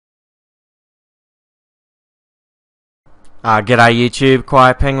G'day YouTube,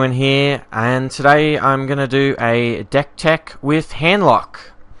 QuietPenguin here, and today I'm going to do a deck tech with Handlock.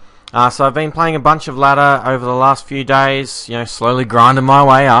 So I've been playing a bunch of ladder over the last few days, slowly grinding my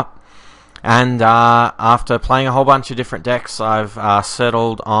way up, and after playing a whole bunch of different decks, I've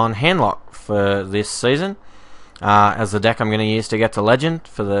settled on Handlock for this season as the deck I'm going to use to get to Legend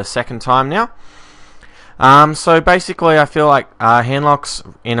for the second time now. So basically I feel like Handlock's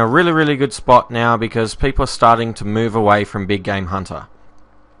in a really good spot now because people are starting to move away from Big Game Hunter.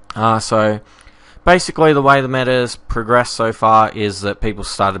 So basically the way the meta has progressed so far is that people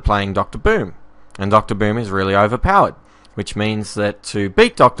started playing Dr. Boom, and Dr. Boom is really overpowered, which means that to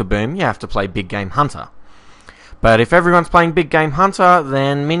beat Dr. Boom you have to play Big Game Hunter. But if everyone's playing Big Game Hunter,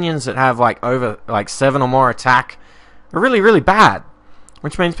 then minions that have over 7 or more attack are really bad,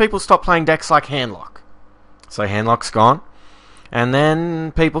 which means people stop playing decks like Handlock. So Handlock's gone, and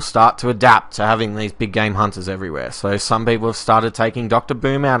then people start to adapt to having these big game hunters everywhere. So some people have started taking Dr.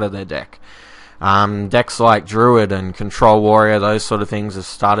 Boom out of their deck. Decks like Druid and Control Warrior, those sort of things, have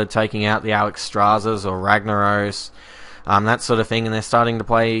started taking out the Alex Strazas or Ragnaros, that sort of thing, and they're starting to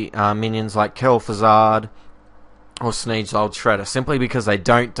play minions like Kel'Thuzad or Sneed's Old Shredder, simply because they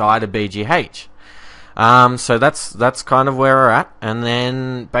don't die to BGH. So that's kind of where we're at, and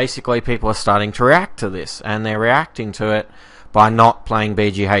then basically people are starting to react to this, and they're reacting to it by not playing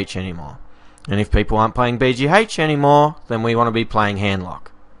BGH anymore. And if people aren't playing BGH anymore, then we want to be playing Handlock.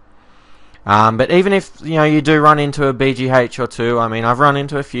 But even if you do run into a BGH or two, I mean I've run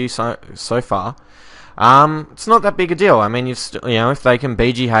into a few so far. It's not that big a deal. I mean if they can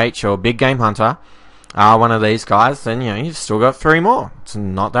BGH or Big Game Hunter, one of these guys, then you've still got 3 more. It's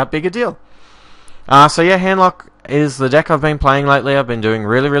not that big a deal. So yeah, Handlock is the deck I've been playing lately. I've been doing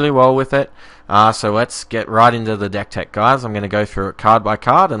really well with it. So let's get right into the deck tech, guys. I'm going to go through it card by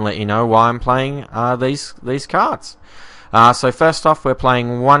card and let you know why I'm playing these cards. So first off, we're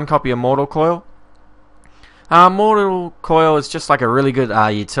playing 1 copy of Mortal Coil. Mortal Coil is just like a really good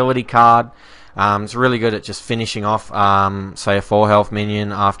utility card. It's really good at just finishing off, say, a 4 health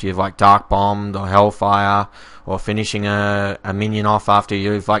minion after you've Dark Bombed or Hellfire, or finishing a minion off after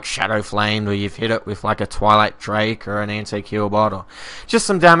you've Shadow Flamed, or you've hit it with a Twilight Drake or an Anti-Kill Bot, or just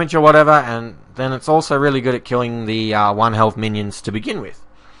some damage or whatever. And then it's also really good at killing the 1 health minions to begin with.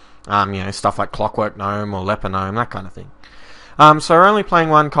 Stuff like Clockwork Gnome or Leper Gnome, that kind of thing. So we're only playing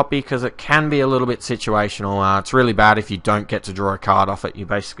 1 copy because it can be a little bit situational. It's really bad if you don't get to draw a card off it. You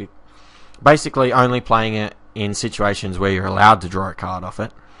basically only playing it in situations where you're allowed to draw a card off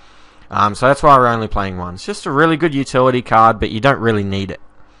it. So that's why we're only playing 1. It's just a really good utility card, but you don't really need it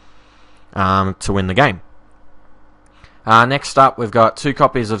to win the game. Next up, we've got 2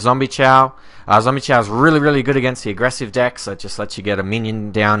 copies of Zombie Chow. Zombie Chow is really good against the aggressive decks. So it just lets you get a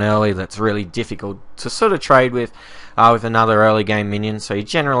minion down early that's really difficult to sort of trade with another early game minion. So you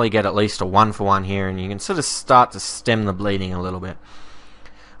generally get at least a 1-for-1 here, and you can sort of start to stem the bleeding a little bit.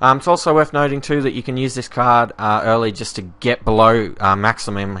 It's also worth noting too that you can use this card early just to get below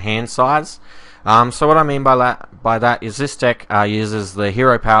maximum hand size. So what I mean by that is this deck uses the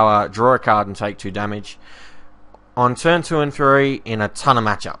Hero Power, draw a card and take 2 damage on turn 2 and 3 in a ton of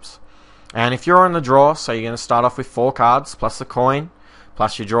matchups. And if you're on the draw, so you're going to start off with 4 cards plus the coin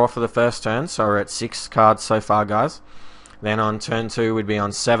plus your draw for the first turn, so we're at 6 cards so far, guys. Then on turn 2 we'd be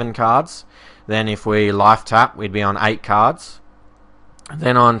on 7 cards. Then if we life tap, we'd be on 8 cards.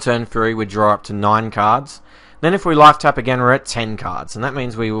 Then on turn 3 we draw up to 9 cards. Then if we life tap again, we're at 10 cards, and that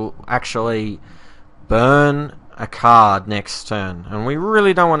means we will actually burn a card next turn, and we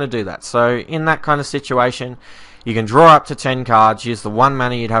really don't want to do that. So in that kind of situation, you can draw up to 10 cards, use the 1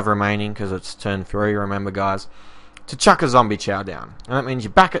 mana you'd have remaining, because it's turn 3, remember guys, to chuck a Zombie Chow down. And that means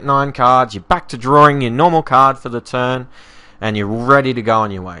you're back at 9 cards, you're back to drawing your normal card for the turn, and you're ready to go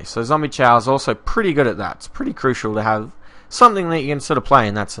on your way. So Zombie Chow is also pretty good at that. It's pretty crucial to have something that you can sort of play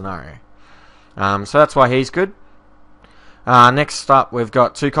in that scenario. So that's why he's good. Next up, we've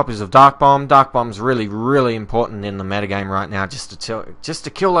got 2 copies of Dark Bomb. Dark Bomb's really important in the metagame right now, just to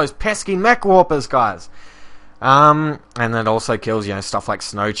kill those pesky mech warpers, guys. And that also kills stuff like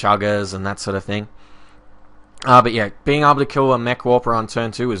Snow Chuggers and that sort of thing. But yeah, being able to kill a mech warper on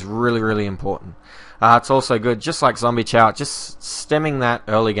turn 2 is really important. It's also good, just like Zombie Chow, just stemming that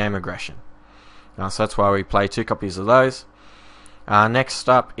early game aggression. So that's why we play 2 copies of those. Next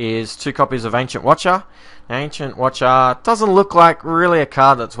up is 2 copies of Ancient Watcher. Ancient Watcher doesn't look like really a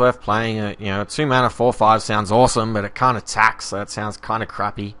card that's worth playing. 2 mana 4/5 sounds awesome, but it can't attack, so it sounds kind of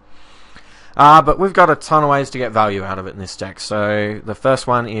crappy. But we've got a ton of ways to get value out of it in this deck. So the first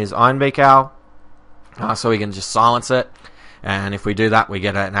one is Ironbeak Owl. So we can just silence it, and if we do that, we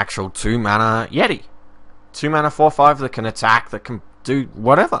get an actual 2 mana Yeti. 2 mana 4/5 that can attack, that can do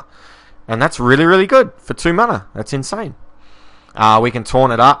whatever. And that's really, really good for 2 mana. That's insane. We can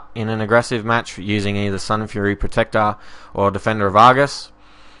taunt it up in an aggressive match using either Sun Fury Protector or Defender of Argus.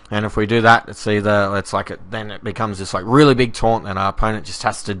 And if we do that, then it becomes this like really big taunt that our opponent just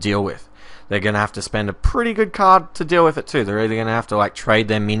has to deal with. They're going to have to spend a pretty good card to deal with it too. They're either going to have to like trade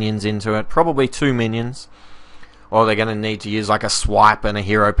their minions into it, probably 2 minions, or they're going to need to use like a swipe and a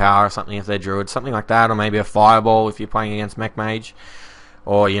hero power or something if they're druid, something like that, or maybe a fireball if you're playing against mech mage,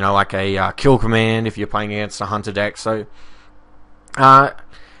 or like a kill command if you're playing against a hunter deck. So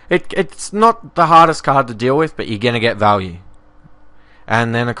it's not the hardest card to deal with, but you're going to get value.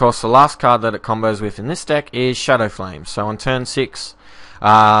 And then of course the last card that it combos with in this deck is Shadow Flame. So on turn 6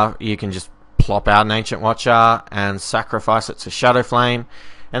 you can just plop out an Ancient Watcher and sacrifice it to Shadow Flame,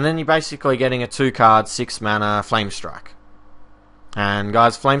 and then you're basically getting a 2-card 6 mana Flame Strike. And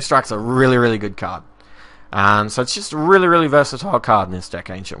guys, Flame Strike's a really, really good card. So it's just a really, really versatile card in this deck,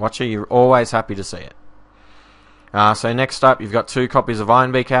 Ancient Watcher. You're always happy to see it. So next up, you've got 2 copies of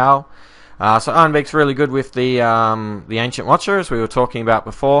Ironbeak Owl. So Ironbeak's really good with the Ancient Watcher, as we were talking about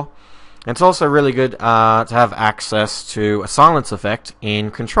before. And it's also really good to have access to a silence effect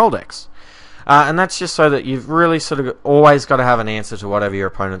in control decks. And that's just so that you've really sort of always got to have an answer to whatever your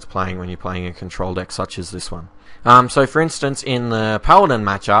opponent's playing when you're playing a control deck such as this one. So for instance, in the Paladin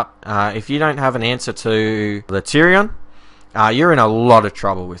matchup, if you don't have an answer to the Tyrion, you're in a lot of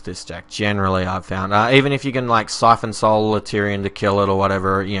trouble with this deck, generally, I've found. Even if you can like Siphon Soul the Tyrion to kill it or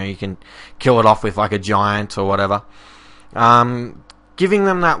whatever, you can kill it off with like a giant or whatever. Giving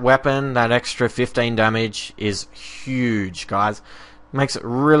them that weapon, that extra 15 damage, is huge, guys. Makes it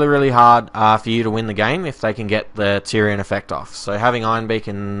really, really hard for you to win the game if they can get the Tyrion effect off. So having Ironbeak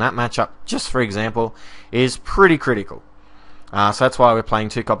in that matchup, just for example, is pretty critical. So that's why we're playing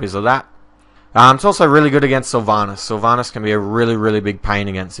 2 copies of that. It's also really good against Sylvanas. Sylvanas can be a really, really big pain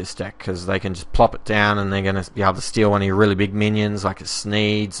against this deck because they can just plop it down and they're going to be able to steal one of your really big minions like a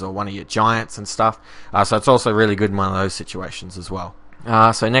Sneeds or one of your giants and stuff. So it's also really good in one of those situations as well.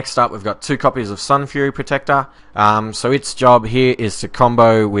 So next up, we've got 2 copies of Sun Fury Protector. So its job here is to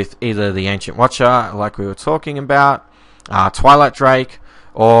combo with either the Ancient Watcher, like we were talking about, Twilight Drake,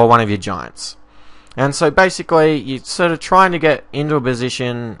 or one of your giants. And so basically, you're sort of trying to get into a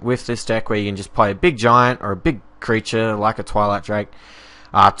position with this deck where you can just play a big giant or a big creature like a Twilight Drake,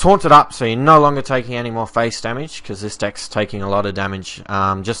 taunt it up so you're no longer taking any more face damage, because this deck's taking a lot of damage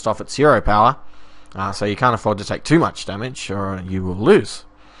just off its hero power. So you can't afford to take too much damage or you will lose.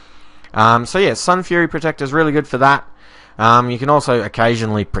 So yeah, Sun Fury Protector is really good for that. You can also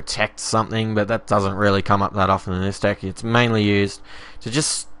occasionally protect something, but that doesn't really come up that often in this deck. It's mainly used to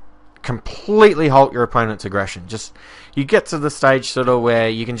just completely halt your opponent's aggression. You get to the stage sort of where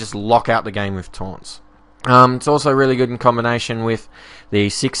you can just lock out the game with taunts. It's also really good in combination with the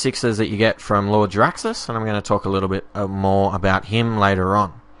 6/6s that you get from Lord Jaraxxus, and I'm going to talk a little bit more about him later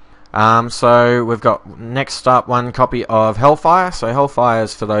on. So we've got next up 1 copy of Hellfire. So Hellfire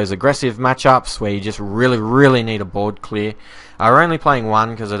is for those aggressive matchups where you just really, really need a board clear. We're only playing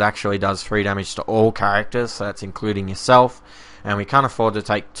 1 because it actually does 3 damage to all characters, so that's including yourself, and we can't afford to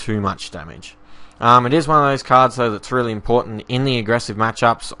take too much damage. It is one of those cards though that's really important in the aggressive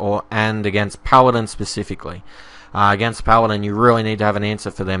matchups and against Paladin specifically. Against Paladin, you really need to have an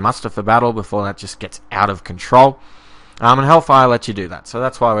answer for their muster for battle before that just gets out of control. And Hellfire lets you do that, so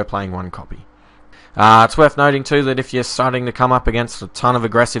that's why we're playing 1 copy. It's worth noting too that if you're starting to come up against a ton of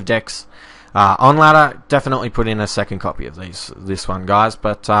aggressive decks on ladder, definitely put in a 2nd copy of this one, guys,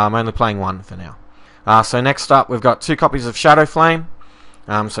 but I'm only playing 1 for now. So next up, we've got 2 copies of Shadow Flame.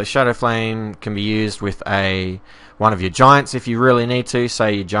 So Shadow Flame can be used with one of your giants if you really need to.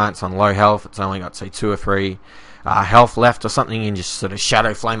 Say your giant's on low health, it's only got say 2 or 3 health left or something, and just sort of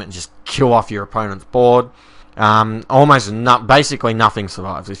Shadow Flame it and just kill off your opponent's board. Basically nothing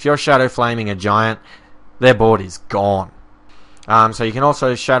survives. If you're Shadow Flaming a giant, their board is gone. So you can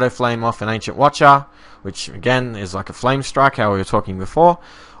also Shadow Flame off an Ancient Watcher, which again is like a Flame Strike, how we were talking before.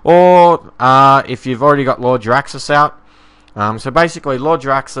 Or if you've already got Lord Jaraxxus out. So basically Lord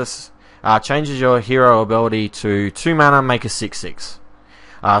Jaraxxus changes your hero ability to 2 mana, make a 6/6.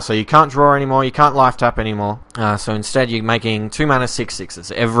 So you can't draw anymore, you can't life tap anymore. So instead you're making 2 mana 6/6s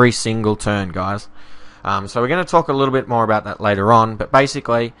every single turn, guys. So we're going to talk a little bit more about that later on, but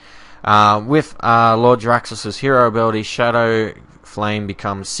basically with Lord Jaraxxus' hero ability, Shadow Flame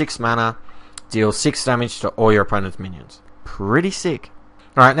becomes 6 mana, deals 6 damage to all your opponent's minions. Pretty sick.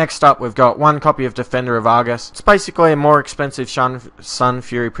 Alright, next up we've got 1 copy of Defender of Argus. It's basically a more expensive Sun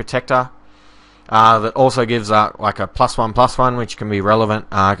Fury Protector. that also gives like a +1/+1, which can be relevant.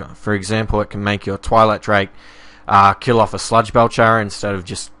 For example, it can make your Twilight Drake kill off a Sludge Belcher instead of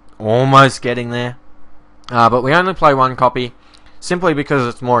just almost getting there. But we only play one copy, simply because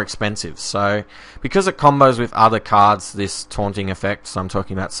it's more expensive. So, because it combos with other cards, this taunting effect, so I'm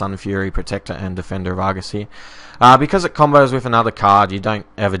talking about Sun Fury, Protector, and Defender of Argus here. Because it combos with another card, you don't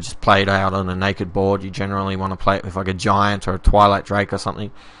ever just play it out on a naked board. You generally want to play it with like a Giant or a Twilight Drake or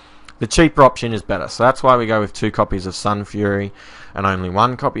something. The cheaper option is better, so that's why we go with 2 copies of Sun Fury and only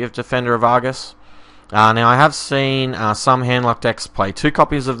 1 copy of Defender of Argus. Now, I have seen some Handlock decks play 2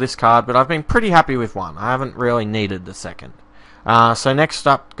 copies of this card, but I've been pretty happy with 1. I haven't really needed the second. So next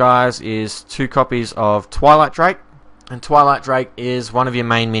up, guys, is 2 copies of Twilight Drake. And Twilight Drake is one of your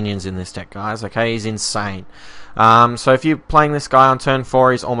main minions in this deck, guys. Okay, he's insane. So if you're playing this guy on turn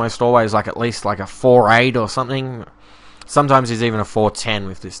 4, he's almost always like at least like a 4/8 or something. Sometimes he's even a 4/10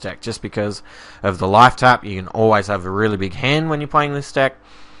 with this deck, just because of the life tap. You can always have a really big hand when you're playing this deck.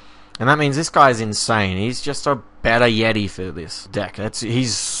 And that means this guy's insane. He's just a better Yeti for this deck.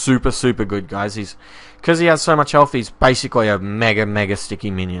 He's super, super good, guys. Because he has so much health, he's basically a mega, mega sticky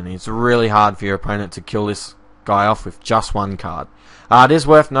minion. It's really hard for your opponent to kill this guy off with just 1 card. It is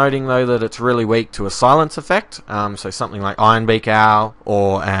worth noting, though, that it's really weak to a silence effect. So something like Ironbeak Owl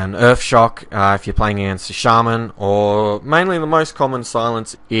or an Earth Shock if you're playing against a Shaman. Or mainly the most common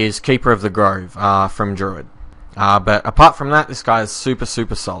silence is Keeper of the Grove from Druid. But apart from that, this guy is super,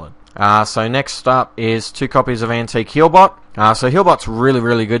 super solid. So next up is 2 copies of Antique Healbot. So Healbot's really,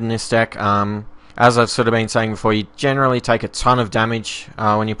 really good in this deck. As I've sort of been saying before, you generally take a ton of damage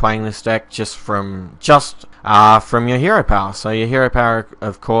when you're playing this deck just from your hero power. So your hero power,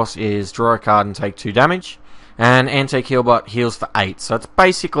 of course, is draw a card and take 2 damage. And Antique Healbot heals for 8. So it's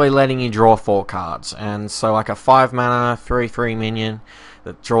basically letting you draw 4 cards. And so like a 5 mana, 3/3 minion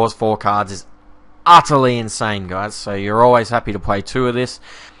that draws 4 cards is utterly insane, guys. So you're always happy to play 2 of this.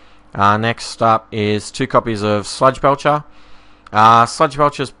 Next up is 2 copies of Sludge Belcher. Sludge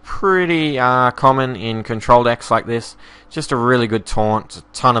Belcher is pretty common in control decks like this. Just a really good taunt, it's a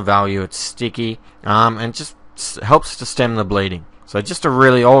ton of value, it's sticky, and just helps to stem the bleeding. So just a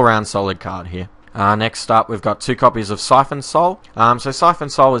really all-round solid card here. Next up, we've got 2 copies of Siphon Soul. So Siphon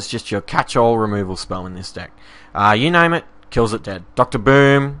Soul is just your catch-all removal spell in this deck. You name it, kills it dead. Dr.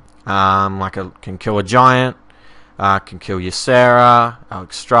 Boom, can kill a Giant. Can kill Ysera,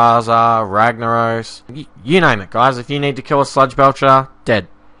 Alexstrasza, Ragnaros. You name it, guys. If you need to kill a Sludge Belcher, dead.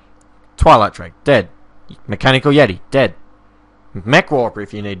 Twilight Drake, dead. Mechanical Yeti, dead. Mech Warper,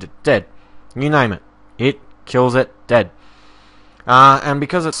 if you need it, dead. You name it. It kills it, dead. And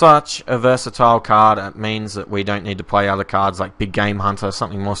because it's such a versatile card, it means that we don't need to play other cards like Big Game Hunter,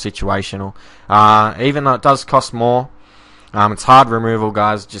 something more situational. Even though it does cost more, it's hard removal,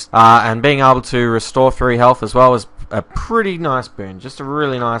 guys. And being able to restore 3 health as well is a pretty nice boon. Just a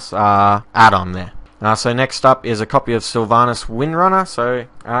really nice add-on there. So next up is a copy of Sylvanas Windrunner. So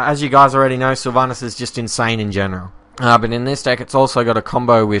as you guys already know, Sylvanas is just insane in general. But in this deck, it's also got a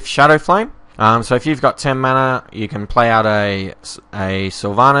combo with Shadow Flame. So if you've got 10 mana, you can play out a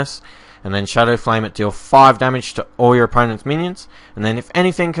Sylvanas, and then Shadow Flame it, deal 5 damage to all your opponent's minions. And then if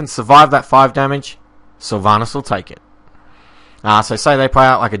anything can survive that 5 damage, Sylvanas will take it. So say they play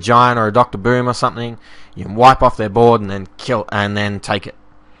out like a Giant or a Dr. Boom or something, you can wipe off their board and then kill and then take it.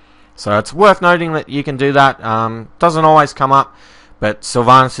 So it's worth noting that you can do that. Doesn't always come up, but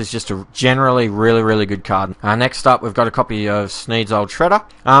Sylvanas is just a generally really, really good card. Next up, we've got a copy of Sneed's Old Shredder.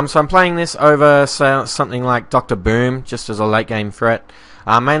 So I'm playing this over something like Dr. Boom, just as a late game threat.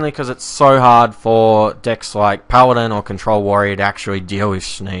 Mainly because it's so hard for decks like Paladin or Control Warrior to actually deal with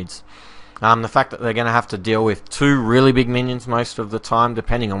Sneeds. The fact that they're going to have to deal with 2 really big minions most of the time,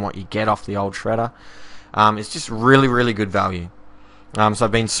 depending on what you get off the old Shredder, is just really, really good value. So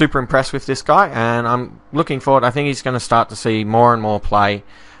I've been super impressed with this guy, and I'm looking forward. I think he's going to start to see more and more play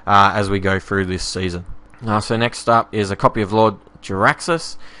as we go through this season. So next up is a copy of Lord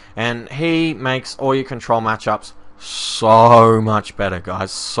Jaraxxus, and he makes all your control matchups so much better,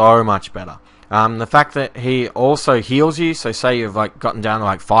 guys, so much better. The fact that he also heals you, so say you've gotten down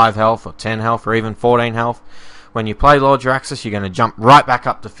to 5 health or 10 health or even 14 health, when you play Lord Jaraxxus, you're going to jump right back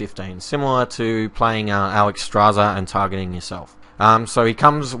up to 15, similar to playing Alexstrasza and targeting yourself. So he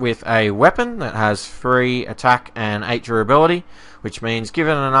comes with a weapon that has 3 attack and 8 durability, which means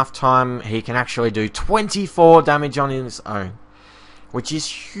given enough time, he can actually do 24 damage on his own, which is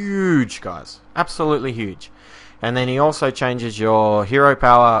huge, guys, absolutely huge. And then he also changes your hero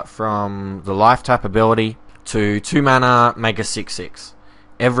power from the life tap ability to 2 mana, make a 6/6.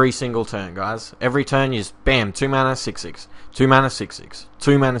 Every single turn, guys. Every turn you just, bam, 2 mana, 6/6. 2 mana, 6/6.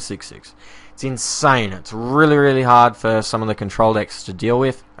 2 mana, 6/6. It's insane. It's really, really hard for some of the control decks to deal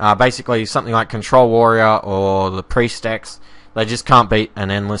with. Basically, something like Control Warrior or the Priest decks, they just can't beat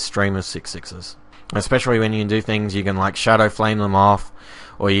an endless stream of 6/6s. Especially when you can do things, you can like Shadow Flame them off,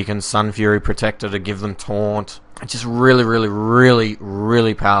 or you can Sun Fury Protector to give them taunt. It's just really, really, really,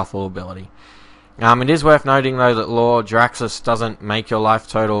 really powerful ability. It is worth noting though that Lord Draxus doesn't make your life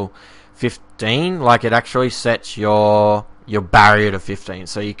total 15, like it actually sets your barrier to 15.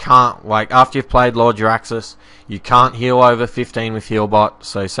 So you can't, like after you've played Lord Draxus, you can't heal over 15 with Healbot.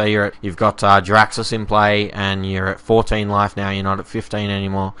 So say you've got Draxus in play and you're at 14 life now, you're not at 15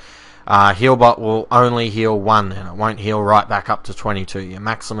 anymore. Healbot will only heal 1 then, it won't heal right back up to 22. Your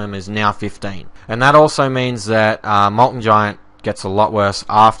maximum is now 15. And that also means that Molten Giant gets a lot worse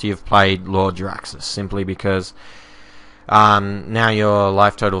after you've played Lord Draxus, simply because now your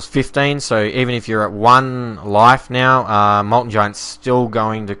life total's 15, so even if you're at 1 life now, Molten Giant's still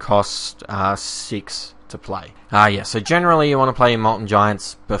going to cost 6 to play. Yeah, so generally you want to play your Molten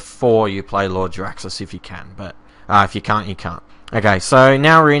Giants before you play Lord Draxus if you can, but if you can't, you can't. Okay, so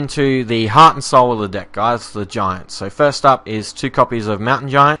now we're into the heart and soul of the deck, guys, the Giants. So first up is 2 copies of Mountain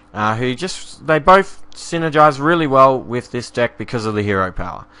Giant, they both synergize really well with this deck because of the hero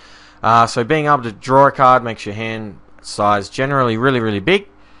power. So being able to draw a card makes your hand size generally really, really big,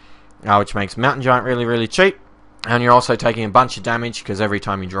 which makes Mountain Giant really, really cheap. And you're also taking a bunch of damage because every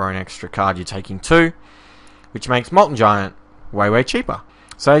time you draw an extra card, you're taking 2, which makes Molten Giant way, way cheaper.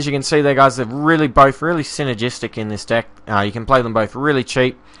 So as you can see there, guys, they're both really synergistic in this deck. You can play them both really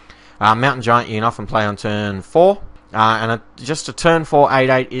cheap. Mountain Giant you can often play on turn 4. And just a turn 4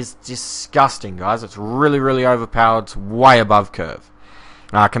 8/8 is disgusting, guys. It's really, really overpowered. It's way above curve.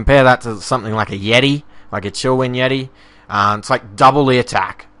 Compare that to something like a Yeti, like a Chillwind Yeti. It's like double the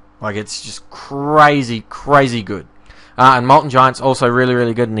attack. Like, it's just crazy, crazy good. And Molten Giant's also really,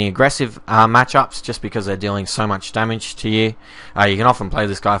 really good in the aggressive matchups, just because they're dealing so much damage to you. You can often play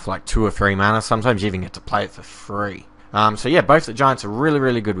this guy for like 2 or 3 mana. Sometimes you even get to play it for free. So yeah, both the Giants are really,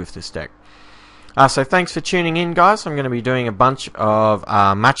 really good with this deck. So thanks for tuning in, guys. I'm going to be doing a bunch of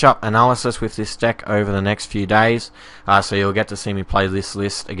matchup analysis with this deck over the next few days. So you'll get to see me play this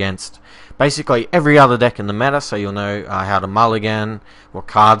list against basically every other deck in the meta, so you'll know how to mulligan, what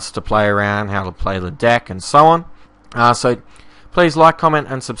cards to play around, how to play the deck, and so on. So please like, comment,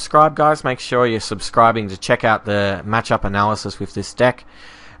 and subscribe, guys. Make sure you're subscribing to check out the matchup analysis with this deck.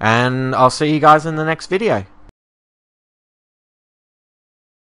 And I'll see you guys in the next video.